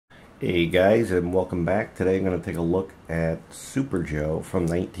Hey guys, and welcome back. Today I'm going to take a look at Super Joe from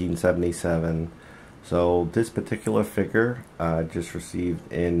 1977. So this particular figure I just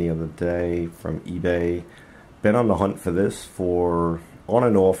received in the other day from eBay. Been on the hunt for this for on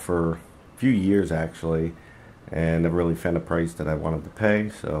and off for a few years actually, and never really found a price that I wanted to pay.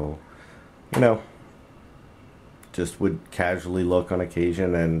 So, just would casually look on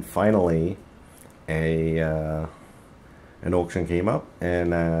occasion, and finally an auction came up,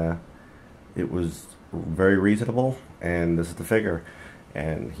 and it was very reasonable, and this is the figure,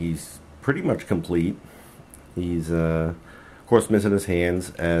 and he's pretty much complete. He's of course missing his hands,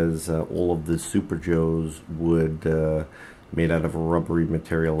 as all of the Super Joes would, made out of a rubbery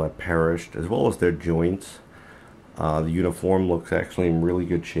material that perished, as well as their joints. The uniform looks actually in really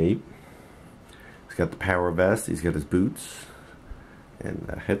good shape. He's got the power vest, he's got his boots, and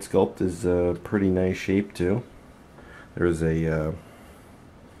the head sculpt is pretty nice shape too. There's a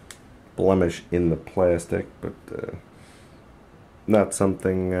blemish in the plastic, but not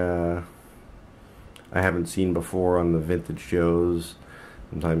something I haven't seen before on the vintage Joes.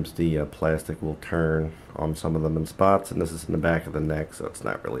 Sometimes the plastic will turn on some of them in spots, and this is in the back of the neck, so it's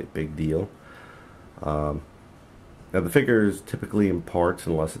not really a big deal. Now the figure is typically in parts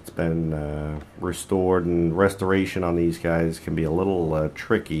unless it's been restored, and restoration on these guys can be a little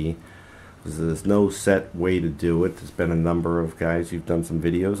tricky. There's no set way to do it. There's been a number of guys who've done some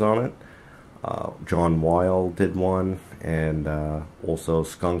videos on it. John Wild did one, and also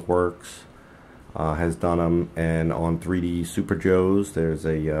Skunkworks has done them. And on 3D Super Joes, there's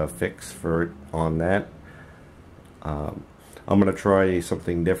a fix for it on that. I'm going to try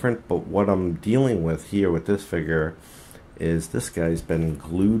something different, but what I'm dealing with here with this figure is this guy's been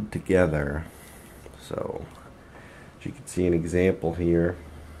glued together. So, as you can see an example here.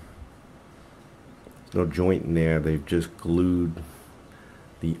 No joint in there. They've just glued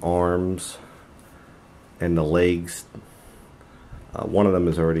the arms and the legs. One of them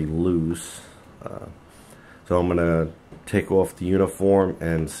is already loose, so I'm gonna take off the uniform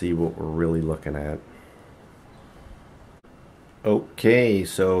and see what we're really looking at. Okay,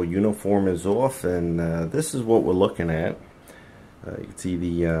 so uniform is off, and this is what we're looking at. You can see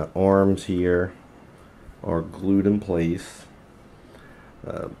the arms here are glued in place.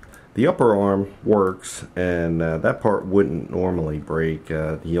 The upper arm works, and that part wouldn't normally break.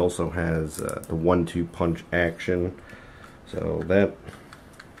 He also has the 1-2 punch action, so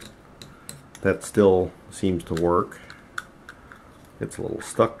that still seems to work. It's a little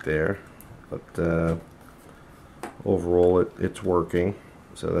stuck there, but overall it's working,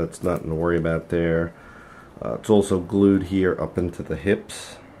 so that's nothing to worry about there. It's also glued here up into the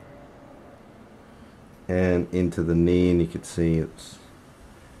hips and into the knee, and you can see it's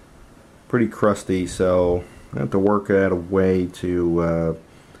pretty crusty, so I have to work out a way to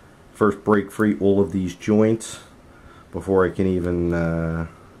first break free all of these joints before I can even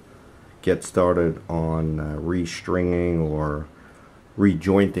get started on restringing or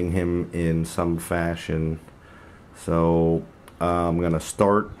rejointing him in some fashion. So I'm going to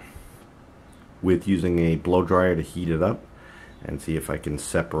start with using a blow dryer to heat it up and see if I can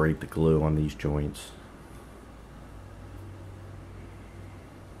separate the glue on these joints.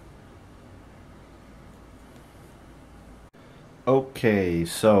 Okay,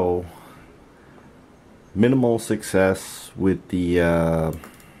 so minimal success with the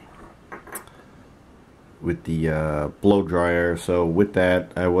blow dryer. So with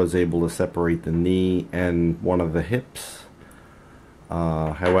that, I was able to separate the knee and one of the hips.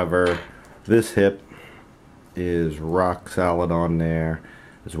 However, this hip is rock solid on there,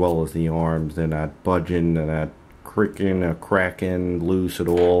 as well as the arms. They're not budging, they're not cricking or cracking loose at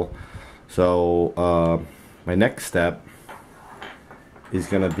all. So my next step is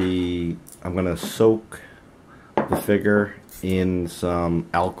going to be, I'm going to soak the figure in some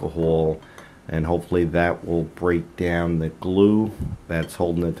alcohol, and hopefully that will break down the glue that's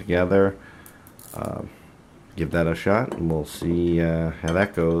holding it together. Give that a shot and we'll see how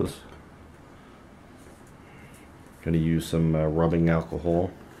that goes. Going to use some rubbing alcohol.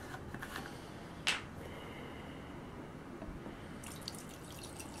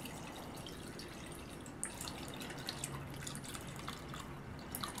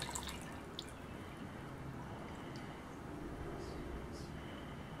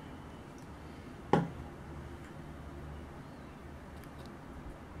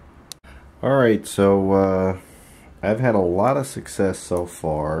 Alright, so I've had a lot of success so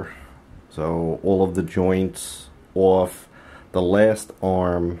far. So all of the joints off. The last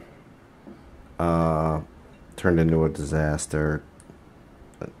arm turned into a disaster.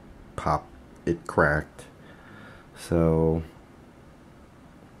 It cracked. So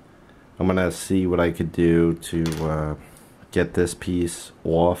I'm gonna see what I could do to get this piece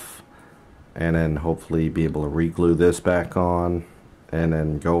off, and then hopefully be able to re-glue this back on and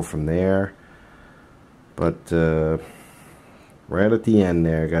then go from there. But right at the end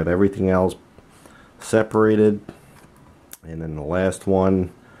there, got everything else separated, and then the last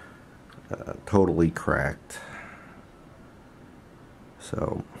one totally cracked.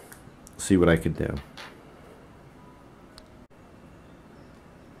 So see what I could do.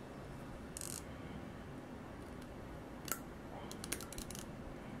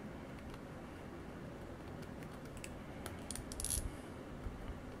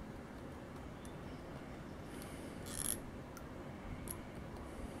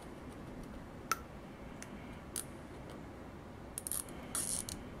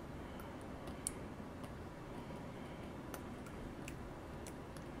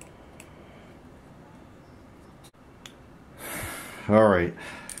 Alright,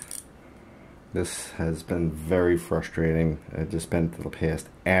 this has been very frustrating. I just spent the past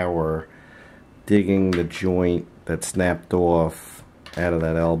hour digging the joint that snapped off out of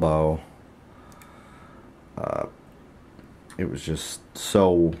that elbow. It was just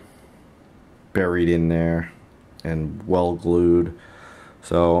so buried in there and well glued.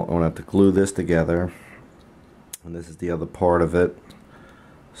 So I'm going to have to glue this together, and this is the other part of it.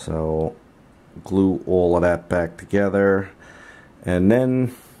 So glue all of that back together, and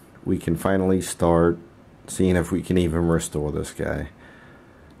then we can finally start seeing if we can even restore this guy.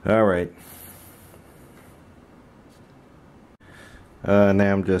 Alright. Now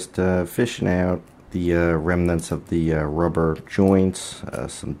I'm just fishing out the remnants of the rubber joints.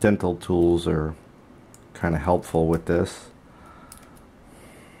 Some dental tools are kind of helpful with this.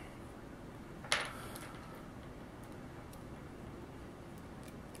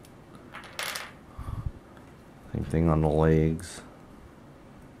 Same thing on the legs.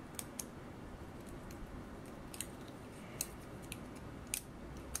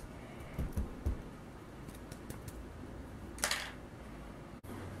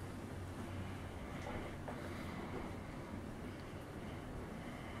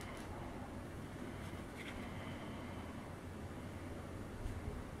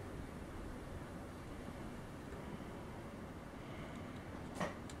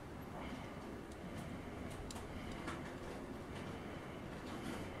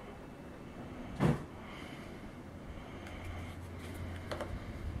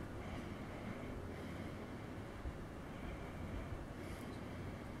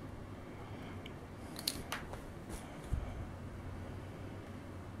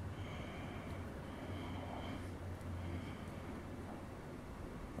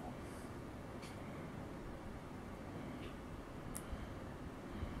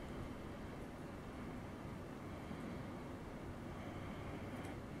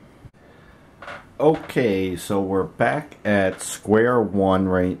 Okay, so we're back at square one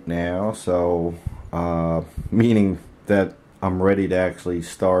right now, so meaning that I'm ready to actually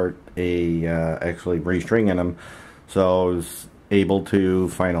start actually restringing them. So I was able to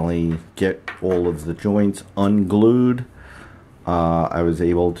finally get all of the joints unglued. I was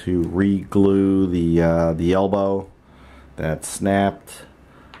able to re-glue the elbow that snapped,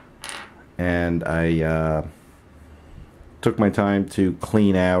 and I took my time to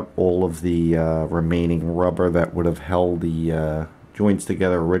clean out all of the remaining rubber that would have held the joints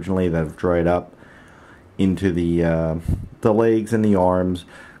together originally that have dried up into the legs and the arms,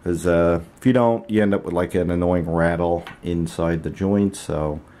 because if you don't, you end up with like an annoying rattle inside the joints.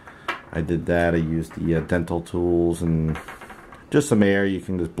 So I did that. I used the dental tools and just some air. You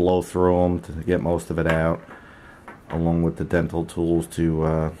can just blow through them to get most of it out, along with the dental tools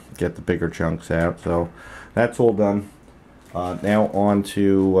to get the bigger chunks out. So that's all done. Now on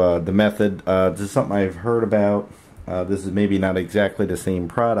to the method. This is something I've heard about. This is maybe not exactly the same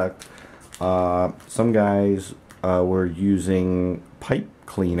product. Some guys were using pipe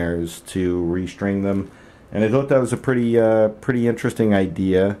cleaners to restring them, and I thought that was a pretty interesting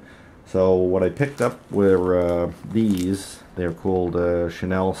idea. So what I picked up were these. They're called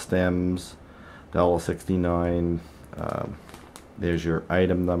Chanel stems, $1.69. There's your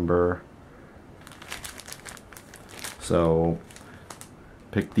item number. So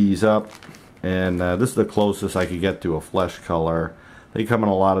pick these up, and this is the closest I could get to a flesh color. They come in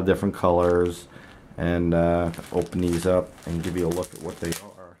a lot of different colors, and open these up and give you a look at what they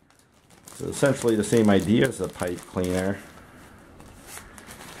are. So essentially the same idea as a pipe cleaner.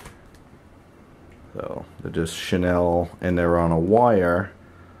 So they're just Chanel, and they're on a wire.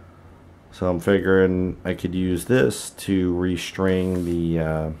 So I'm figuring I could use this to restring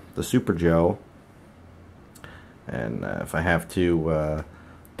the Super Joe. And if I have to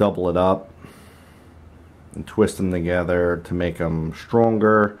double it up and twist them together to make them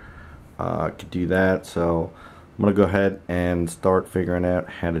stronger. I could do that, so I'm going to go ahead and start figuring out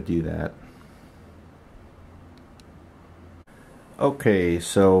how to do that. Okay,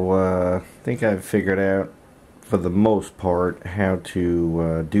 so I think I've figured out for the most part how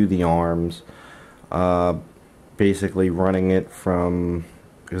to do the arms. Basically running it from,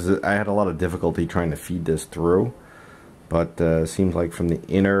 because I had a lot of difficulty trying to feed this through, but it seems like from the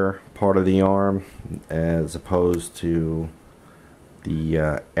inner part of the arm as opposed to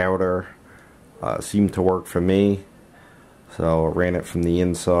the outer seemed to work for me. So I ran it from the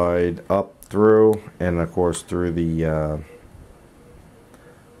inside up through, and of course through the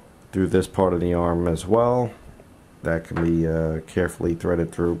through this part of the arm as well. That can be carefully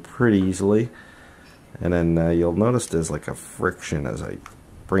threaded through pretty easily. And then you'll notice there's like a friction as I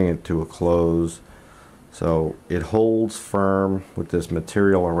bring it to a close. So it holds firm with this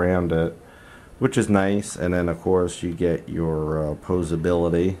material around it, which is nice. And then of course you get your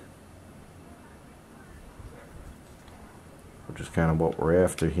posability, which is kind of what we're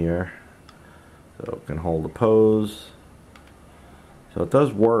after here. So it can hold a pose. So it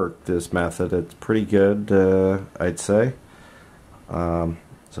does work, this method. It's pretty good, I'd say.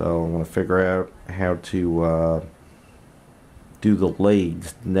 So I'm going to figure out how to do the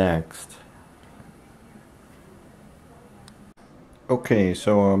legs next. Okay,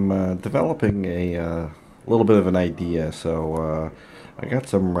 so I'm developing a little bit of an idea. So I got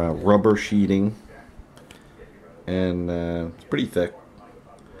some rubber sheeting, and it's pretty thick.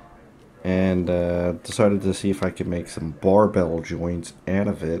 And decided to see if I could make some barbell joints out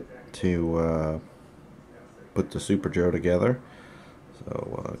of it to put the Super Joe together.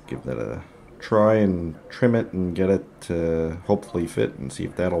 So give that a try and trim it and get it to hopefully fit and see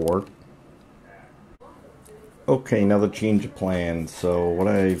if that'll work. Okay, another change of plans. So what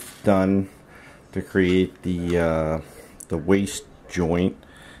I've done to create the waist joint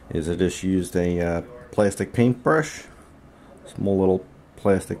is I just used a plastic paintbrush, small little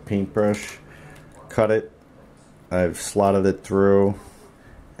plastic paintbrush, cut it, I've slotted it through,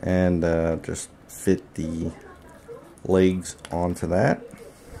 and just fit the legs onto that.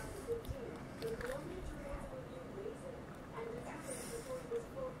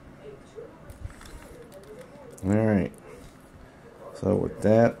 Alright, so with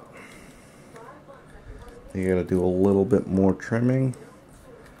that, you gotta do a little bit more trimming,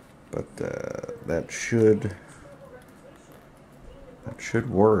 but that should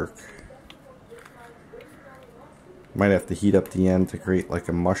work. Might have to heat up the end to create like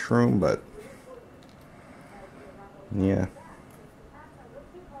a mushroom, but yeah.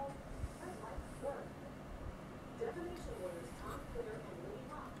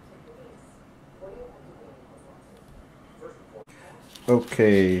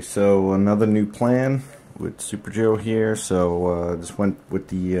 Okay, so another new plan with Super Joe here. So just went with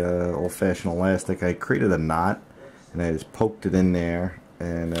the old-fashioned elastic. I created a knot and I just poked it in there,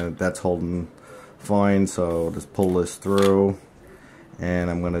 and that's holding fine. So I'll just pull this through, and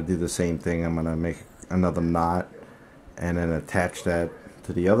I'm going to do the same thing. I'm going to make another knot and then attach that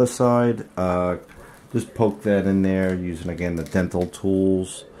to the other side. Just poke that in there using, again, the dental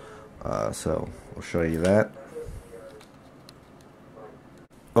tools. So I'll show you that.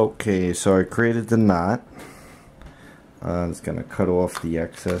 Okay, so I created the knot. I'm just going to cut off the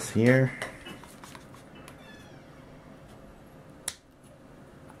excess here.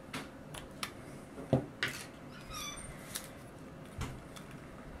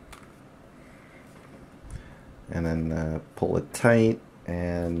 And then pull it tight,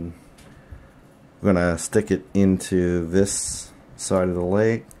 and I'm going to stick it into this side of the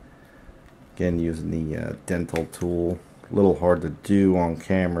leg. Again, using the dental tool. A little hard to do on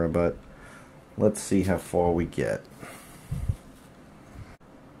camera, but let's see how far we get.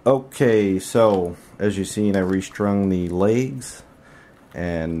 Okay, so as you've seen, I restrung the legs,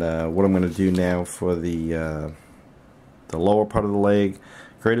 and what I'm going to do now for the lower part of the leg,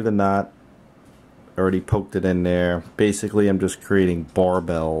 created a knot, already poked it in there. Basically, I'm just creating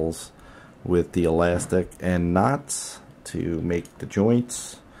barbells with the elastic and knots to make the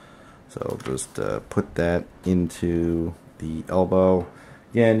joints. So just put that into the elbow.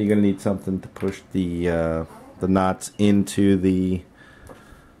 Again, you're gonna need something to push the knots into the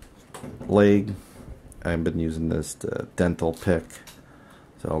leg. I've been using this dental pick,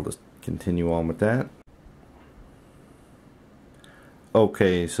 so I'll just continue on with that.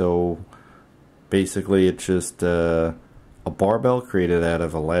 Okay, so basically it's just a barbell created out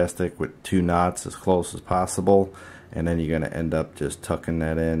of elastic with two knots as close as possible, and then you're going to end up just tucking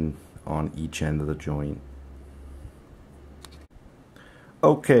that in on each end of the joint.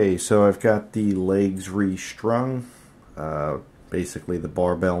 Okay, so I've got the legs restrung, basically the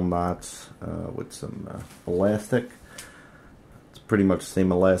barbell knots with some elastic. It's pretty much the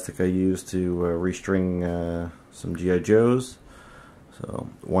same elastic I use to restring some G.I. Joes, so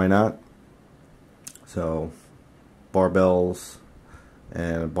why not? So barbells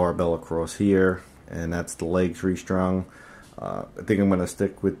and a barbell across here, and that's the legs restrung. I think I'm going to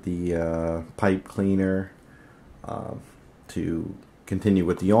stick with the pipe cleaner to continue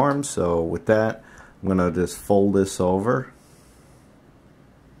with the arms. So with that, I'm going to just fold this over.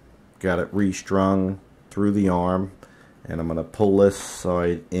 Got it restrung through the arm, and I'm going to pull this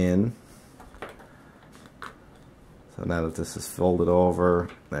side in. So now that this is folded over,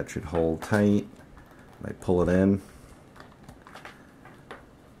 that should hold tight. I pull it in.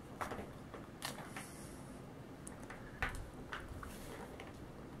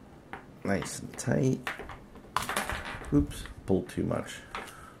 Nice and tight. Oops, pulled too much.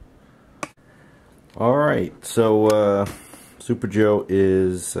 Alright, so Super Joe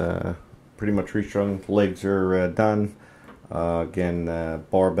is pretty much restrung. Legs are done. Again,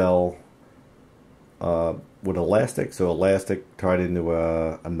 barbell with elastic. So elastic tied into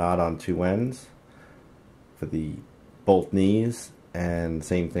a knot on two ends for the both knees, and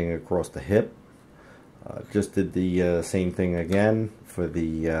same thing across the hip. Just did the same thing again for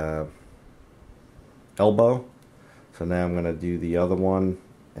the elbow. So now I'm going to do the other one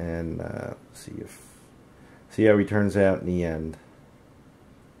and see how he turns out in the end.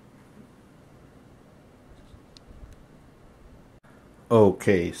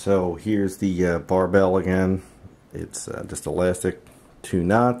 Okay, so here's the barbell again. It's just elastic, two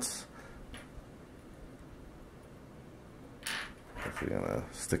knots. We're gonna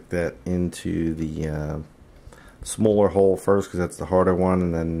stick that into the smaller hole first because that's the harder one,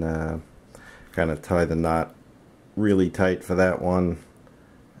 and then kind of tie the knot really tight for that one,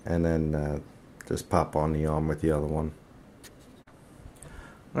 and then just pop on the arm with the other one.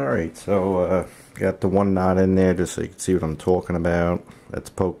 Alright, so got the one knot in there just so you can see what I'm talking about. That's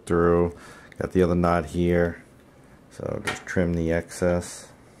poked through. Got the other knot here, so just trim the excess.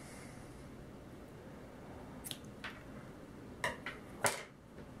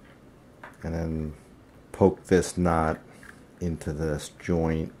 And then poke this knot into this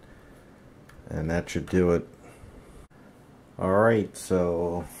joint, and that should do it. Alright,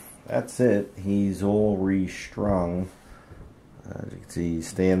 so that's it. He's all restrung. As you can see, he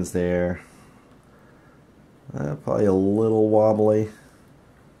stands there. Probably a little wobbly,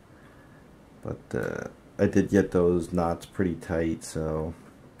 but I did get those knots pretty tight, so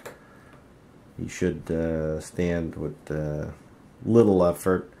he should stand with little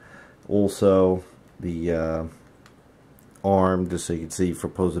effort. Also, the arm, just so you can see for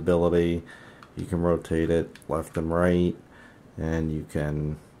posability, you can rotate it left and right, and you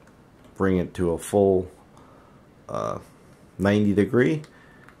can bring it to a full 90 degree.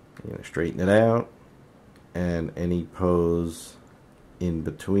 You're going to straighten it out, and any pose in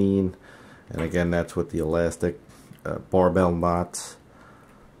between. And again, that's with the elastic barbell knots.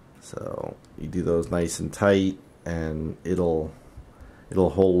 So you do those nice and tight, and it'll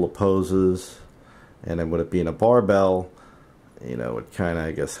hold the poses. And then with it being a barbell, you know, it kind of,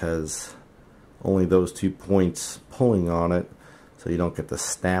 I guess, has only those 2 points pulling on it, so you don't get the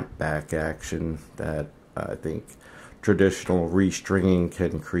snap back action that I think traditional restringing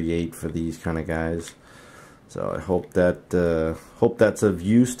can create for these kind of guys. So I hope that's of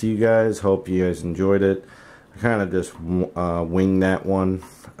use to you guys. Hope you guys enjoyed it. I kind of just winged that one.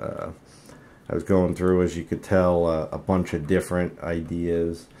 I was going through, as you could tell, a bunch of different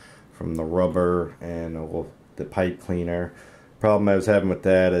ideas from the rubber and the pipe cleaner. Problem I was having with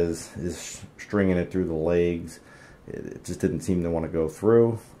that is stringing it through the legs. It just didn't seem to want to go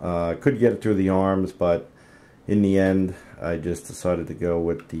through. I could get it through the arms, but in the end, I just decided to go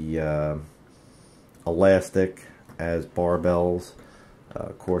with the elastic as barbells.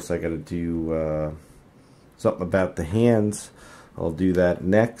 Of course, I got to do something about the hands. I'll do that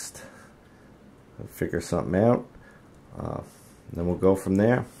next. I'll figure something out. Then we'll go from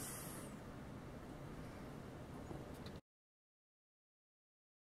there.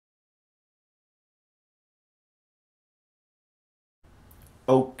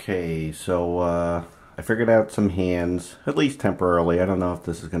 Okay, so I figured out some hands, at least temporarily. I don't know if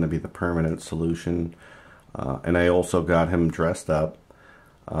this is going to be the permanent solution. And I also got him dressed up.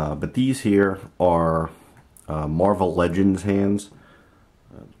 But these here are Marvel Legends hands.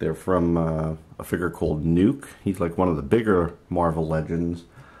 They're from a figure called Nuke. He's like one of the bigger Marvel Legends.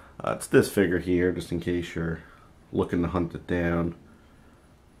 It's this figure here, just in case you're looking to hunt it down.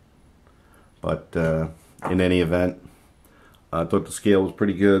 But in any event, I thought the scale was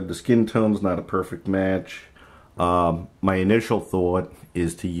pretty good. The skin tone's not a perfect match. My initial thought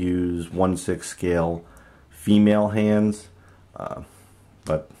is to use 1/6 scale female hands,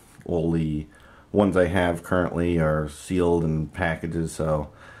 but all the ones I have currently are sealed in packages, so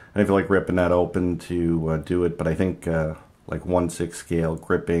I don't feel like ripping that open to do it. But I think like 1/6 scale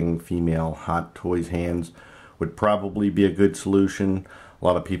gripping female Hot Toys hands would probably be a good solution. A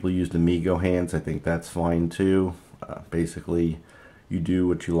lot of people use the Mego hands. I think that's fine too. Basically, you do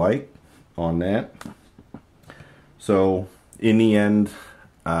what you like on that. So in the end,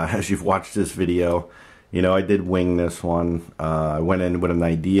 as you've watched this video, you know, I did wing this one. I went in with an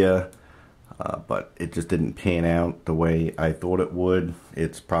idea, but it just didn't pan out the way I thought it would.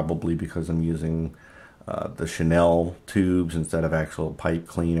 It's probably because I'm using the Chanel tubes instead of actual pipe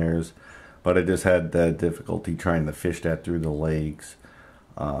cleaners. But I just had difficulty trying to fish that through the legs.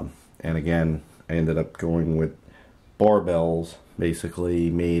 And again, I ended up going with barbells, basically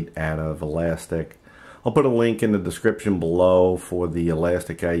made out of elastic. I'll put a link in the description below for the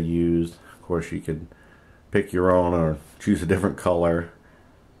elastic I used. Of course, you could pick your own or choose a different color.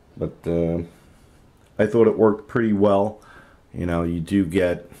 But I thought it worked pretty well. You know, you do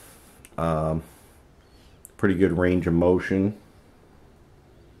get pretty good range of motion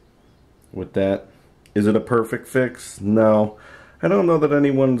with that. Is it a perfect fix? No. I don't know that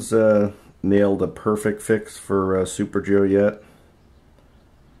anyone's nailed a perfect fix for Super Joe yet.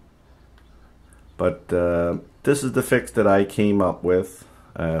 But this is the fix that I came up with.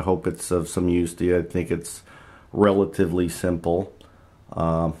 I hope it's of some use to you. I think it's relatively simple.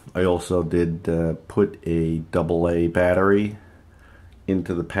 I also did put a AA battery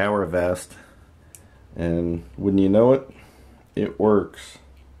into the power vest, and wouldn't you know it, it works.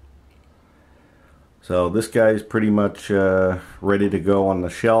 So this guy's pretty much ready to go on the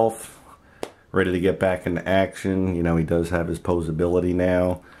shelf, ready to get back into action. You know, he does have his posability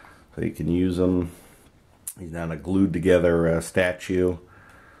now, so you can use him. He's not a glued together statue.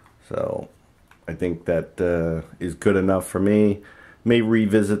 So I think that is good enough for me. May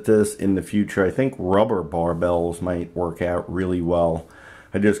revisit this in the future. I think rubber barbells might work out really well.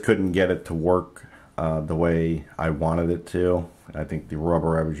 I just couldn't get it to work the way I wanted it to. I think the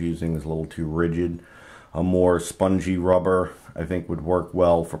rubber I was using is a little too rigid. A more spongy rubber I think would work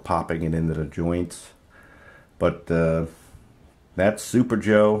well for popping it into the joints. But that's Super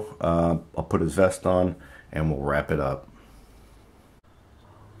Joe. I'll put his vest on and we'll wrap it up.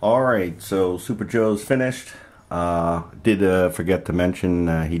 Alright, so Super Joe's finished. Did forget to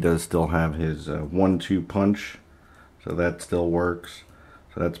mention he does still have his 1-2 punch, so that still works.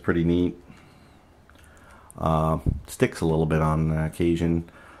 So that's pretty neat. Sticks a little bit on occasion,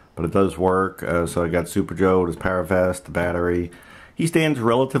 but it does work. So I got Super Joe, his power vest, the battery. He stands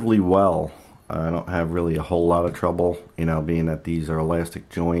relatively well. I don't have really a whole lot of trouble, you know, being that these are elastic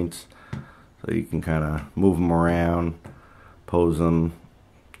joints. So you can kind of move them around, pose them,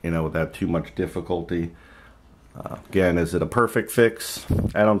 you know, without too much difficulty. Again, is it a perfect fix?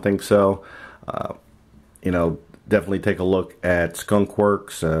 I don't think so. You know, definitely take a look at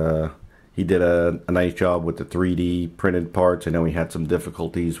skunkworks. He did a nice job with the 3D printed parts. I know he had some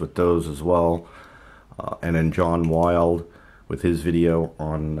difficulties with those as well. And then John Wild with his video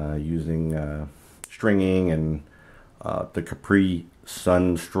on using stringing and the Capri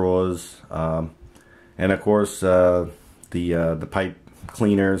Sun straws. And of course, the pipe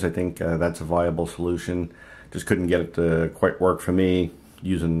cleaners. I think that's a viable solution. Just couldn't get it to quite work for me.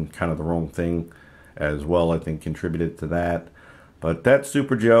 Using kind of the wrong thing as well, I think, contributed to that. But that's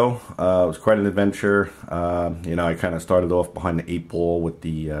Super Joe. It was quite an adventure. You know, I kind of started off behind the 8-ball with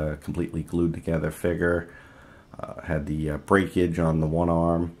the completely glued together figure. Had the breakage on the one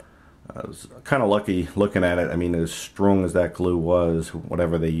arm. I was kind of lucky looking at it. I mean, as strong as that glue was,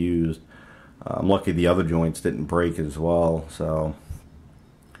 whatever they used, I'm lucky the other joints didn't break as well. So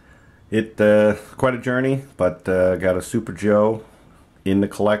it quite a journey, but got a Super Joe in the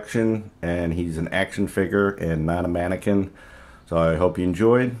collection, and he's an action figure and not a mannequin. So I hope you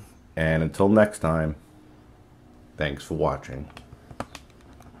enjoyed, and until next time, thanks for watching.